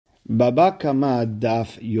Baba Kama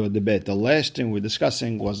Daf Yodebet. The last thing we're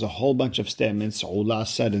discussing was a whole bunch of statements Allah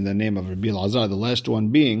said in the name of Rabbi Elazar. The last one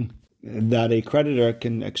being that a creditor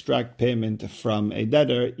can extract payment from a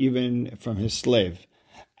debtor, even from his slave.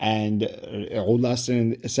 And Allah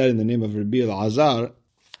said in the name of Rabbi Elazar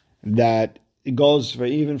that it goes for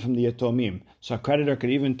even from the yatomim. So a creditor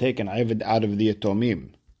could even take an avid out of the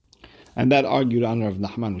yatomim. And that argued on Rav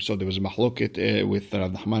Nachman. We saw there was a mahloket with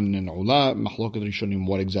Rav Nachman and Ula, mahloket Rishonim,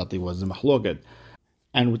 what exactly was the mahloket.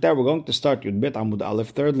 And with that, we're going to start Yud Bet Amud Aleph,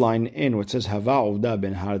 third line in, where it says, Hava Uvda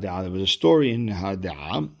ben Hardi'a. There was a story in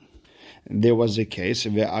Hardi'a. There was a case,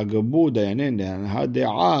 Ve'agabu dayanin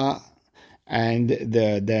Hardi'a, and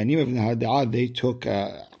the dayanim of Hardi'a, they took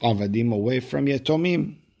avadim away from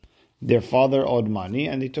yatomim. Their father owed money,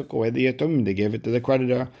 and they took away the yatomim. They gave it to the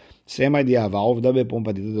creditor. Same idea. There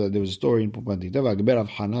was a story in Pumpatita. Rav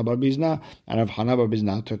Hana bar Bizna, and Rav Hana bar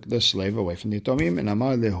Bizna took the slave away from the yatomim. And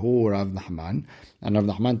Amar lehu Rav Nachman, and Rav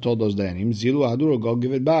Nachman told those dayanim, Zilu Hadur, go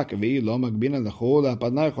give it back. And if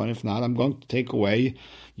not, I'm going to take away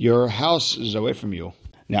your houses away from you.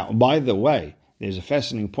 Now, by the way, there's a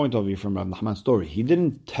fascinating point over here from Rav Nachman's story. He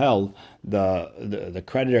didn't tell the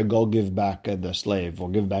creditor, go give back the slave or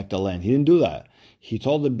give back the land. He didn't do that. He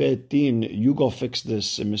told the Beit Din, you go fix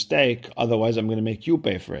this mistake, otherwise I'm going to make you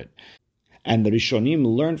pay for it. And the Rishonim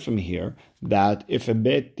learned from here that if a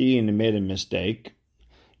Beit Din made a mistake,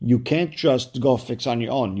 you can't just go fix on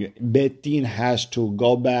your own. Beit Din has to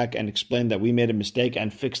go back and explain that we made a mistake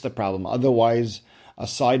and fix the problem. Otherwise, a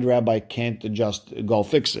side rabbi can't just go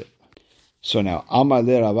fix it. So now, Amar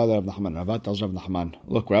le Rav Nachman. Rav tells Rav Nachman,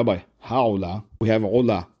 look, Rabbi, ha'ula, we have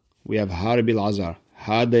ula, we have Rabbi Elazar,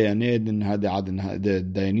 ha'dayanid and ha'da'ad, the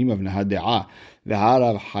dayanim of Hadi'a,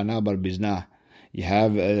 Rav Hana bar Bizna. You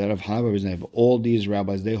have Rav Hana bar Bizna. All these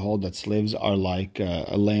rabbis, they hold that slaves are like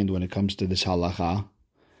a land when it comes to this halacha.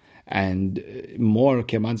 And more,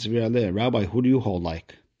 Keman Sevir Ale, Rabbi, who do you hold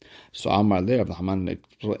like? So Amar le Rav Nachman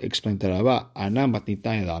explained to Rabbi, Ana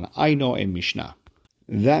matnitayadana, I know a Mishnah.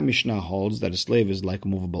 That Mishnah holds that a slave is like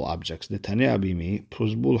movable objects. The Tanei Abimi,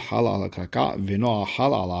 Pruzbul hal ala karka, v'noa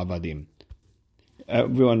hal ala avadim.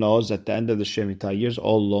 Everyone knows at the end of the Shemitah years,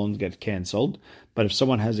 all loans get cancelled. But if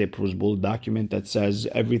someone has a Pruzbul document that says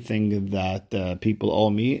everything that people owe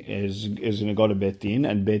me is going to go to Beit Din,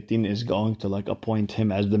 and Beit Din is going to appoint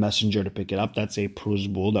him as the messenger to pick it up, that's a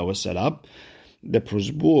Pruzbul that was set up. The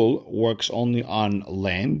Pruzbul works only on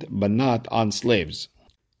land, but not on slaves.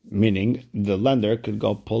 Meaning, the lender could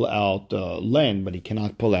go pull out land, but he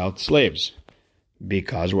cannot pull out slaves.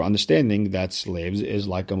 Because we're understanding that slaves is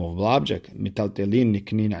like a movable object. We have another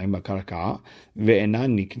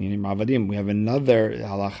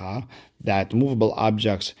halacha that movable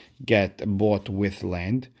objects get bought with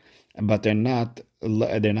land, but they're not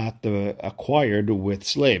acquired with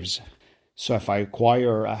slaves. So if I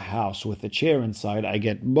acquire a house with a chair inside, I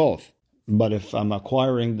get both. But if I'm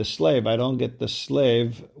acquiring the slave, I don't get the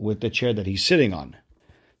slave with the chair that he's sitting on.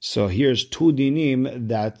 So here's two dinim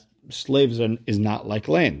that slaves is not like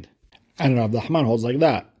land. And Rav Nachman holds like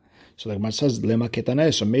that. So the Gemara says, Lema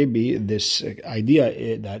ketaneh. So maybe this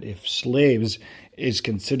idea that if slaves is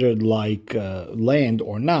considered like land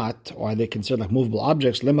or not, or are they considered like movable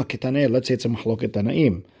objects, Lema ketaneh, let's say it's a mahloket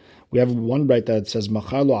tanaim. We have one bright that says,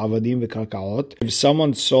 Machalo avadim v'karkaot. If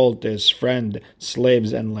someone sold to his friend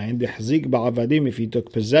slaves and land, Yahzik ba'avadim, if he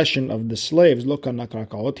took possession of the slaves, lo kana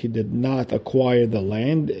karkaot, he did not acquire the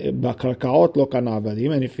land. Ba'karkaot lo kana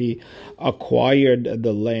avadim, and if he acquired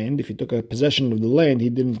the land, if he took a possession of the land, he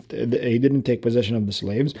didn't take possession of the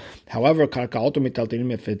slaves. However, karkaot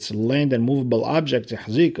mitaltelim, if it's land and movable objects,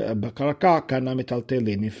 Yahzik ba'karka kana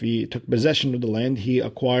mitaltelin. If he took possession of the land, he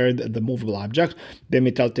acquired the movable object. The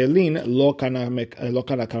mitaltelin lo kana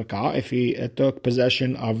karka. If he took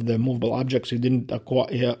possession of the movable objects, he didn't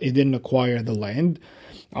acquire the land.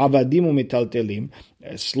 Avadim mitaltelim,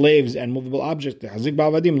 slaves and movable objects. Hazik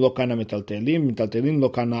ba'avadim lo kana mitaltelim lo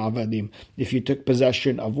kana avadim. If you took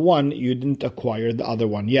possession of one, you didn't acquire the other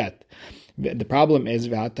one yet. The problem is,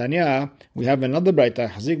 v'hatanya, we have another braita,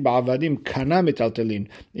 hazik ba'avadim kana mitaltelin.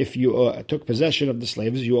 If you took possession of the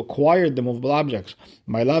slaves, you acquired the movable objects.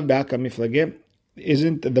 My love ba'aka miflage.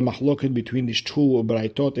 Isn't the mahloket between these two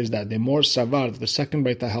braitot is that the more savar, the second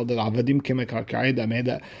braita held that avadim kemekarka'id dame,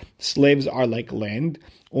 that slaves are like land,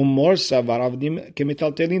 more savar avadim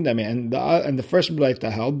kemitaltelin dame, and the first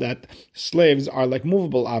braita held that slaves are like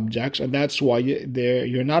movable objects, and that's why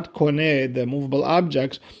you're not koneh the movable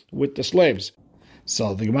objects with the slaves.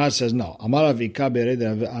 So the Gemara says no. Everyone's going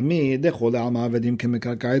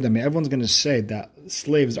to say that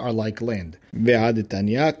slaves are like land. Whoever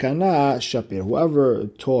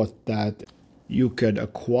taught that you could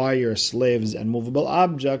acquire slaves and movable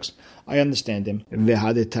objects, I understand him.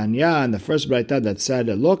 V'hadetanya, and the first braita that said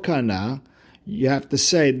lo kana, you have to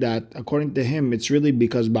say that according to him, it's really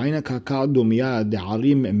because ba'ina kakao dumya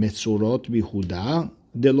de'arim metzurot bihuda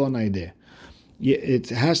de lo naide. It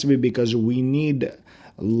has to be because we need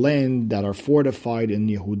land that are fortified in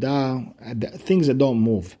Yehuda, things that don't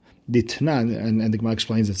move. Ditnan, and the Gemara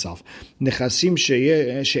explains itself. Nechasim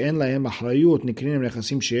she'en lahem achrayut, nikrinim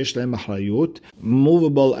nechasim she'esh lahem achrayut.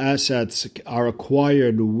 Movable assets are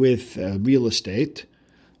acquired with real estate.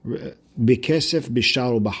 Bikesef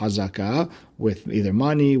bisharu bahazaka, with either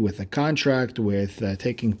money, with a contract, with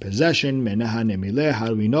taking possession. Menaha nemileh. How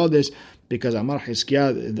do we know this? Because Amar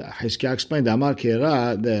Hizkiah explained, Amar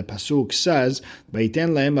Kira, the Pasuk says,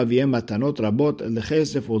 Baiten lahem aviyem matanot rabot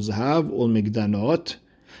lechesef ulzahav ulmigdanot.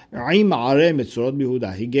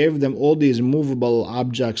 He gave them all these movable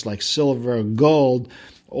objects like silver, gold,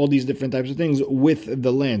 all these different types of things with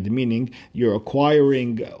the land, meaning you're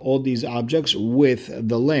acquiring all these objects with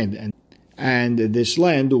the land. And this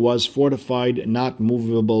land was fortified, not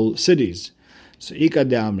movable cities. So Ika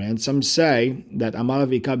de Amre, and some say that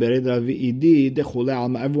Amar Ika Bered Ravi'idi Dechule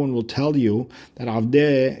Alma, everyone will tell you that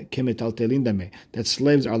Avde Kemetaltelin Dame, that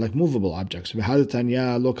slaves are like movable objects.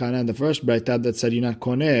 V'hadetanya Lokana, the first braita that said you're not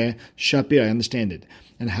Koneh, Shapir, I understand it.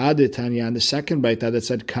 And Hadetanya, and the second braita that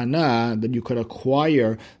said Kana, that you could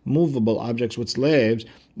acquire movable objects with slaves,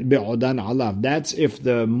 Be'odan Alav. That's if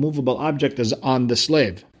the movable object is on the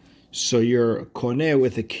slave. So you're Koneh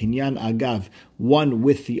with a Kinyan Agav, one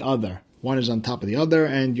with the other. One is on top of the other,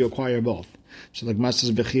 and you acquire both. So the Gemara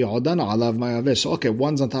says, so okay,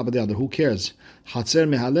 one's on top of the other. Who cares? Hatzer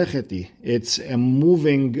mehalecheti. It's a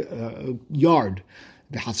moving yard.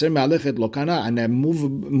 The hatzer mehalechet lokana, and a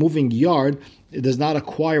moving yard, it does not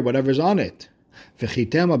acquire whatever's on it. If you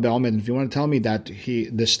want to tell me that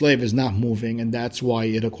the slave is not moving, and that's why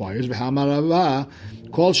it acquires,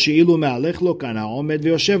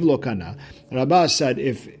 Rabbah said,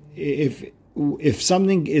 if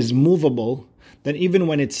something is movable, then even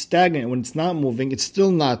when it's stagnant, when it's not moving, it's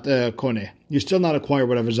still not koneh. You still not acquire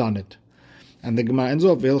whatever's on it. And the Gemara ends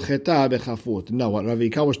off, no, what Rav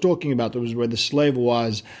Ika was talking about was where the slave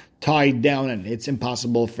was tied down and it's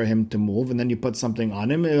impossible for him to move, and then you put something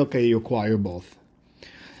on him, okay, you acquire both.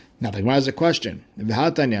 Now the Gemara has a question. We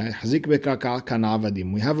have a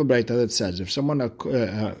braita that says if someone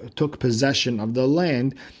took possession of the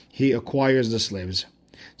land, he acquires the slaves.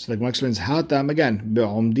 So the Gemara explains, Hatam again,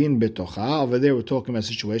 be'omdin betocha. Over there we're talking about a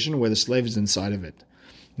situation where the slave is inside of it.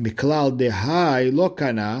 Miklal dehai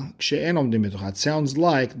lokana kshe'en omdin betocha. It sounds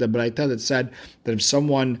like the braita that said that if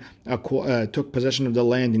someone took possession of the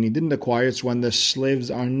land and he didn't acquire, it's when the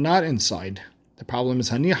slaves are not inside. The problem is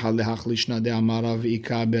haniha lehachlishna de amarav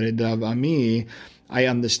ika bered Rav Ami. I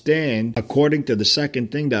understand, according to the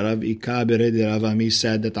second thing that Rav Ika bered Rav Ami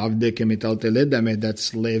said, that avde kemitalteled dame, that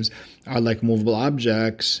slaves are like movable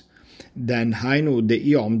objects, then hainu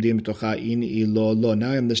de'i omdim tocha in ilo lo.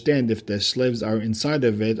 Now I understand if the slaves are inside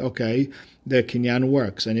of it, okay, the kinyan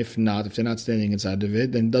works, and if not, if they're not standing inside of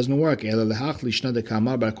it, then it doesn't work.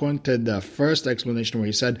 But according to the first explanation where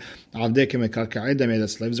he said that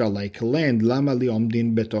slaves are like land, lama li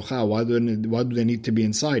omdin betocha, why do they need to be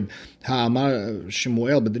inside? Ha'amar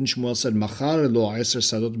Shmuel, but then Shmuel said machar lo 10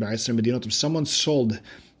 sadot b'10 medinot. If someone sold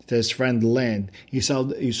to his friend land, he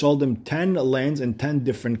sold him 10 lands in 10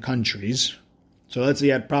 different countries. So let's say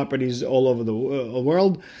he had properties all over the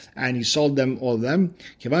world, and he sold them, all of them.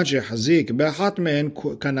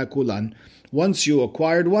 Once you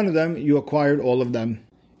acquired one of them, you acquired all of them.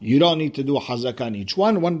 You don't need to do a hazakah on each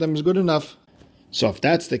one. One of them is good enough. So if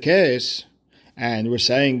that's the case, and we're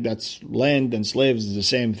saying that land and slaves is the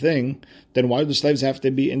same thing, then why do the slaves have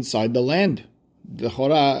to be inside the land? The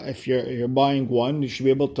chora, if you're buying one, you should be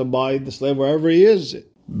able to buy the slave wherever he is.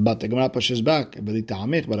 But the Gemara pushes back. But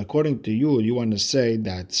according to you, you want to say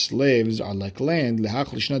that slaves are like land. But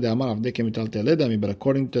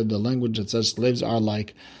according to the language that says slaves are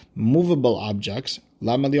like movable objects,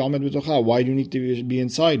 why do you need to be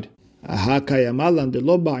inside? But didn't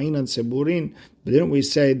we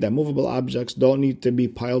say that movable objects don't need to be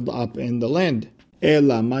piled up in the land?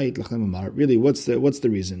 Really, what's the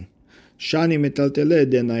reason? You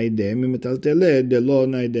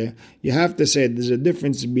have to say there's a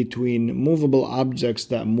difference between movable objects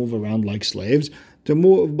that move around like slaves to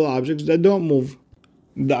movable objects that don't move.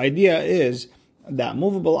 The idea is that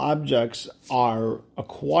movable objects are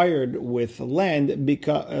acquired with land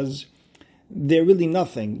because they're really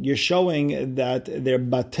nothing. You're showing that they're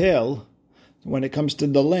batel when it comes to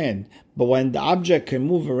the land. But when the object can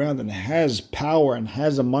move around and has power and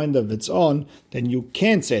has a mind of its own, then you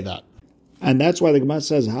can't say that. And that's why the Gemara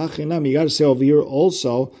says, Hachinam, you got to say over here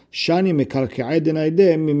also, Shani mekarke'aydin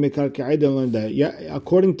aydeh mi mekarke'aydin land. Yeah,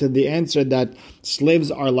 according to the answer that slaves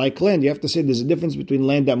are like land, you have to say there's a difference between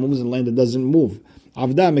land that moves and land that doesn't move.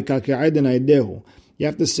 Avda mekarke'aydin aydehu. You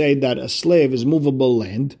have to say that a slave is movable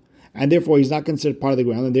land, and therefore he's not considered part of the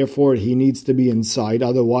ground, and therefore he needs to be inside,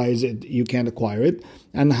 otherwise you can't acquire it.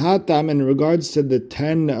 And Hatam, in regards to the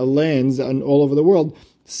 10 lands all over the world,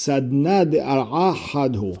 Sadnad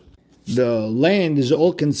ar'ahadhu. The land is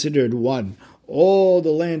all considered one. All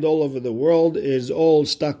the land all over the world is all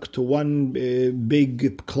stuck to one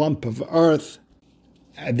big clump of earth.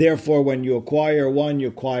 Therefore, when you acquire one, you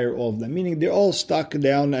acquire all of them. Meaning they're all stuck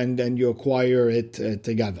down and you acquire it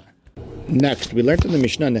together. Next, we learned in the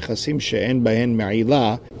Mishnah, Nechasim she'en bahen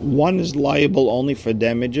me'ilah. One is liable only for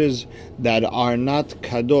damages that are not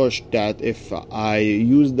kadosh, that if I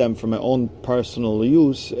use them for my own personal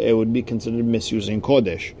use, it would be considered misusing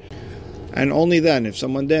kodesh. And only then, if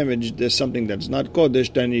someone damaged something that's not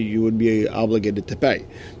kodesh, then you would be obligated to pay.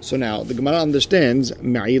 So now, the Gemara understands,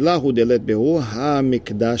 me'ilahu delet behu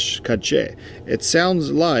ha-mikdash kadshe. It sounds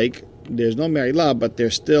like there's no me'ilah, but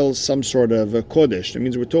there's still some sort of a kodesh. That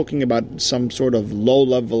means we're talking about some sort of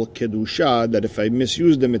low-level kedusha, that if I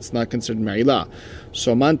misuse them, it's not considered me'ilah.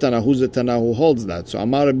 So Mantana, who's the Tana who holds that? So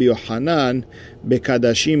Amar Rabbi Yohanan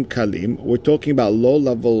bekadashim kalim. We're talking about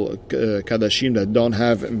low-level kadashim that don't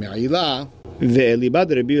have me'ilah.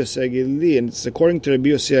 Ve'elibad Rabbi Yossi Agili, and it's according to Rabbi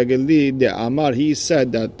Yossi Agili, the Amar, he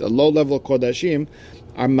said that the low-level kodashim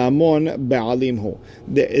are mamon be'alimhu.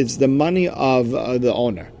 It's the money of the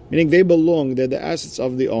owner. Meaning they belong, they're the assets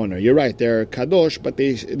of the owner. You're right, they're kadosh, but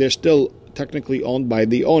they're still technically owned by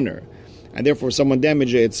the owner. And therefore, if someone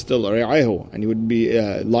damages it, it's still re'ahu, and he would be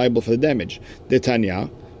liable for the damage. The Tanya,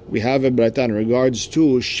 we have a brayta in regards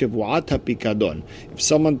to shivuat hapikadon. If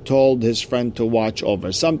someone told his friend to watch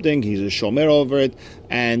over something, he's a shomer over it,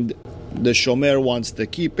 and the shomer wants to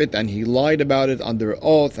keep it, and he lied about it under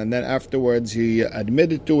oath, and then afterwards he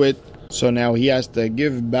admitted to it. So now he has to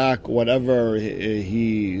give back whatever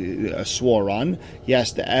he swore on. He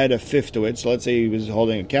has to add a fifth to it. So let's say he was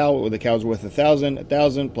holding a cow, the cow's worth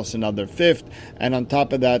 1,000 plus another fifth, and on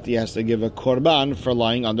top of that he has to give a korban for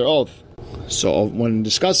lying under oath. So when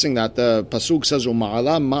discussing that, the pasuk says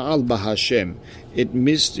Uma'ala ma'al bahashem. It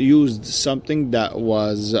misused something that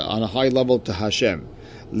was on a high level to Hashem.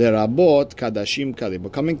 Lerabot kadashim kalim.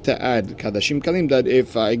 But coming to add kadashim kalim, that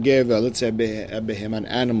if I gave, let's say, an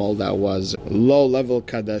animal that was low level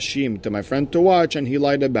kadashim to my friend to watch, and he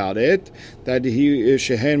lied about it, that he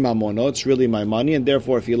shehen mamono, it's really my money, and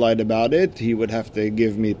therefore, if he lied about it, he would have to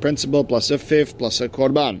give me principal plus a fifth plus a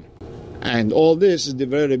korban. And all this is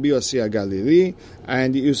Divrei Rabbi Yossi Galili,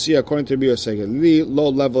 and you see, according to Rabbi Yossi Galili,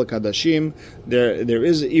 low-level kadashim, there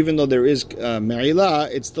is, even though there is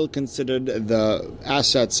me'ilah, it's still considered the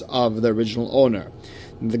assets of the original owner.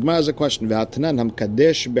 The Gemara has a question: V'hatanan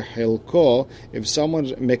hamkadesh b'chilko. If someone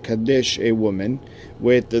mekadesh a woman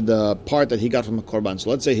with the part that he got from a korban,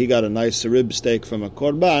 so let's say he got a nice rib steak from a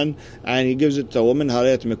korban, and he gives it to a woman,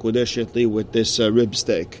 haret mekudeshet li, with this rib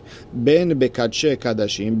steak. Ben bekadshe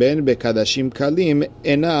kadashim, ben bekadashim kalim,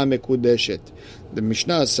 ena mekudeshet. The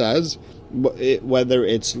Mishnah says, whether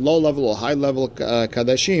it's low level or high level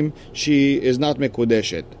kadashim, she is not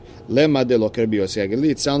mekudeshet.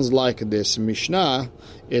 It sounds like this Mishnah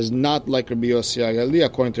is not like Rabbi Yossi Agali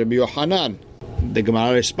according to Rabbi Yohanan. The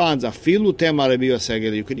Gemara responds, Afilu tema Rabbi Yossi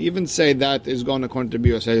Agali. You could even say that is going according to Rabbi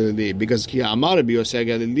Yossi Agali, because Ki Amar Rabbi Yossi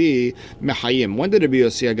Agali mechayim. When did Rabbi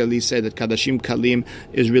Yossi Agali say that Kadashim Kalim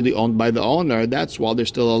is really owned by the owner? That's while they're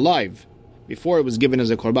still alive. Before it was given as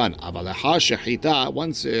a korban.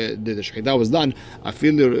 Once the shechita was done,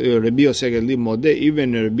 Afilu Rabbi Yossi Agali modeh,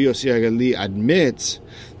 even Rabbi Yossi Agali admits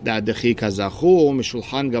that the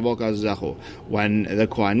when the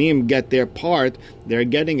Kohanim get their part, they're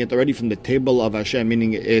getting it already from the table of Hashem,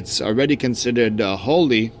 meaning it's already considered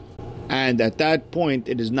holy, and at that point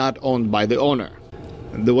it is not owned by the owner.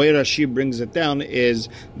 The way Rashi brings it down is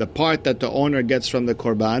the part that the owner gets from the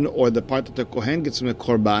korban, or the part that the kohen gets from the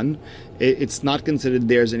korban, it's not considered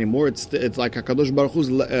theirs anymore. It's like HaKadosh Baruch Hu's,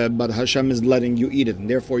 but Hashem is letting you eat it, and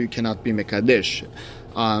therefore you cannot be mekadesh.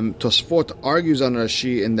 Tosfot argues on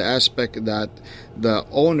Rashi in the aspect that the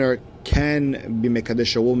owner can be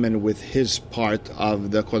mekadesh a woman with his part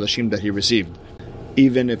of the kodashim that he received,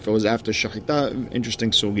 even if it was after shechita.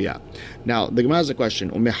 Interesting sugya. Now the Gemara has a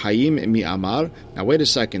question: Umehayim mi amar. Now wait a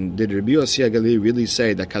second. Did Rabbi Yossi Agali really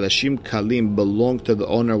say that kadashim kalim belong to the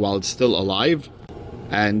owner while it's still alive?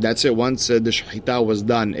 And that's it. Once the shechita was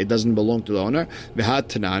done, it doesn't belong to the owner. V'hat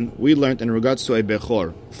tanan, we learned in regards to a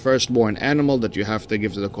bechor, firstborn animal that you have to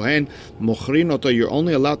give to the kohen. Mochrin oto, you're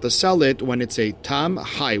only allowed to sell it when it's a tam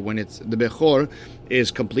hai, when it's the bechor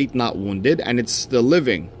is complete, not wounded, and it's still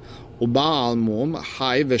living. Uba'al mum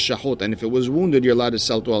hai v'shahut, and if it was wounded, you're allowed to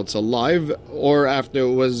sell it while it's alive or after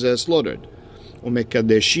it was slaughtered.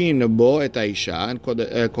 Umekadeshin bo et aisha, and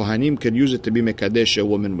kohanim could use it to be mekadesh a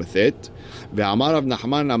woman with it. Ve'amar Rav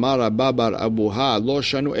Nachman amar Rabba bar Abuha lo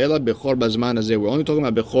shanu ela bechor bazman hazeh. We're only talking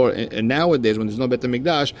about bechor nowadays when there's no Bet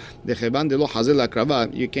HaMikdash. Dechevan de lo hazel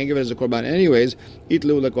lakrava, you can't give it as a korban anyways.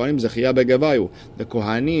 Itlu lekohanim zechiyah begavayu. The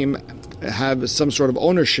kohanim have some sort of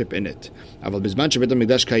ownership in it. Aval bizman shebet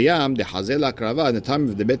HaMikdash kayam de hazel lakrava, in the time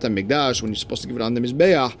of the Bet HaMikdash when you're supposed to give it on the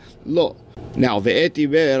mizbeach, lo. Now, ve'eti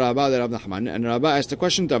ve'Rabba Rav Nachman, and Rabba asked a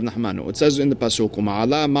question to Rav Nachman. It says in the pasuk,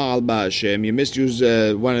 "Ma'ala ma'al ba'Hashem." You misuse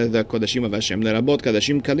one of the kodashim of Hashem. Lerabot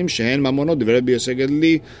kadashim kalim shehen mamonot divrei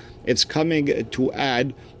b'yosegedli. It's coming to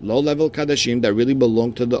add low-level kadashim that really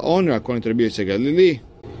belong to the owner, according to Rabbi Yosegedli.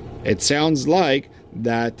 It sounds like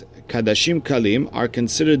that kadashim kalim are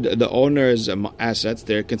considered the owner's assets.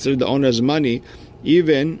 They're considered the owner's money,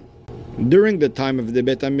 even during the time of the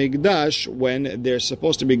Bet HaMikdash when they're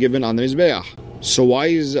supposed to be given on the Mizbeach. So why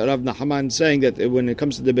is Rav Nachman saying that when it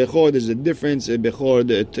comes to the Bechor, there's a difference,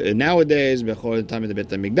 Bechor nowadays, Bechor at the time of the Bet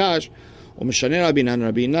HaMikdash? Umeshaneh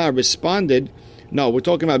Rabina responded, no, we're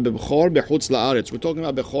talking about Bechor Bechutz La'aretz. We're talking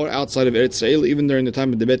about Bechor outside of Eretz Yisrael, even during the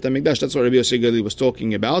time of the Bet HaMikdash. That's what Rabbi Yossi Gali was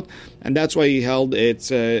talking about, and that's why he held it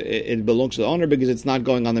belongs to the owner, because it's not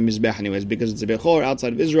going on the Mizbeach anyways, because it's a Bechor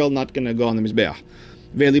outside of Israel, not going to go on the Mizbeach.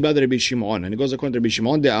 Ve'libad Rabbi Shimon, and it goes according to Rabbi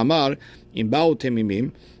Shimon, de Amar, in Ba'u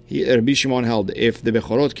Temimim, Rabbi Shimon held, if the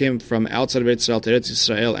Bechorot came from outside of Eretz Yisrael to Eretz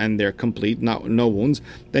Yisrael and they're complete, no wounds,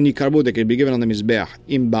 then Yikarbu, they could be given on the Mizbeach.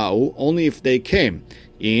 In Ba'u, only if they came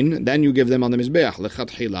in, then you give them on the Mizbeach.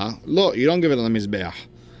 Lechatchila, lo, you don't give it on the Mizbeach.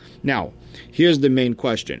 Now, here's the main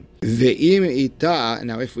question. Ve'im ita,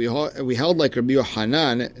 now if we held like Rabbi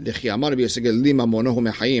Yohanan, that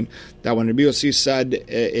when Rabbi Yossi said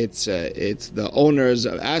it's the owner's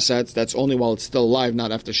assets, that's only while it's still alive,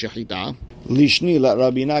 not after shechita. Lishni, let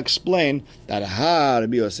Rabina explain that ha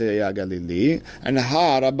Rabbi Yossi Galili and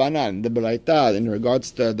ha Rabbanan, the Baraita, in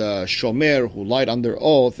regards to the shomer who lied under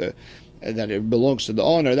oath that it belongs to the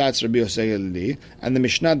owner, that's Rabbi Yossi Galili, and the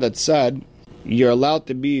Mishnah that said you're allowed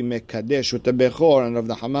to be mekadesh with the bechor, and Rav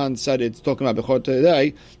Nachman said it's talking about bechor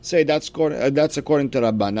today. Say that's according to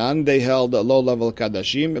Rabbanan. They held a low-level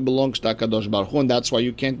kadashim. It belongs to Kadosh Baruch Hu, and that's why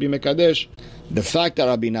you can't be mekadesh. The fact that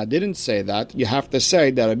Rabina didn't say that, you have to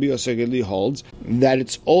say that Rabbi Yossi holds that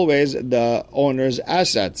it's always the owner's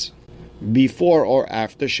assets before or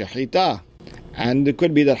after shechita. And it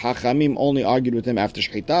could be that Hachamim only argued with him after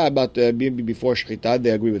shechita, but before shechita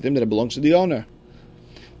they agree with him that it belongs to the owner.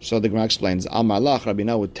 So the Gemara explains, Amalach,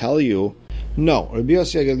 Rabina would tell you, no, Rabbi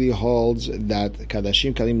Yossi holds that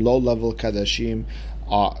Kadashim, Kalim, low-level Kadashim,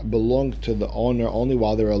 belong to the owner only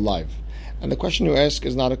while they're alive. And the question you ask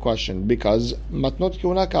is not a question, because Matnot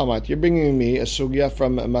Kiuna Kamat, you're bringing me a sugya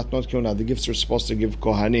from Matnot Kiuna, the gifts you're supposed to give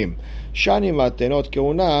Kohanim. Shani Matnot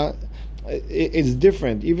Kiuna, it's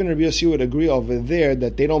different. Even Rabbi Yossi would agree over there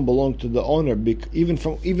that they don't belong to the owner, even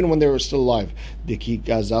when they were still alive.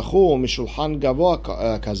 Because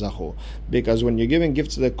when you're giving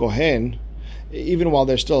gifts to the Kohen, even while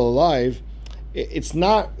they're still alive, it's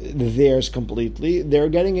not theirs completely. They're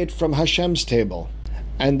getting it from Hashem's table.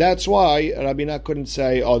 And that's why Rabina couldn't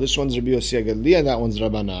say, oh, this one's Rabbi Yossi Gadli and that one's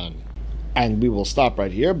Rabbanan. And we will stop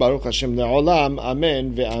right here. Baruch Hashem le'olam.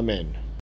 Amen ve'amen.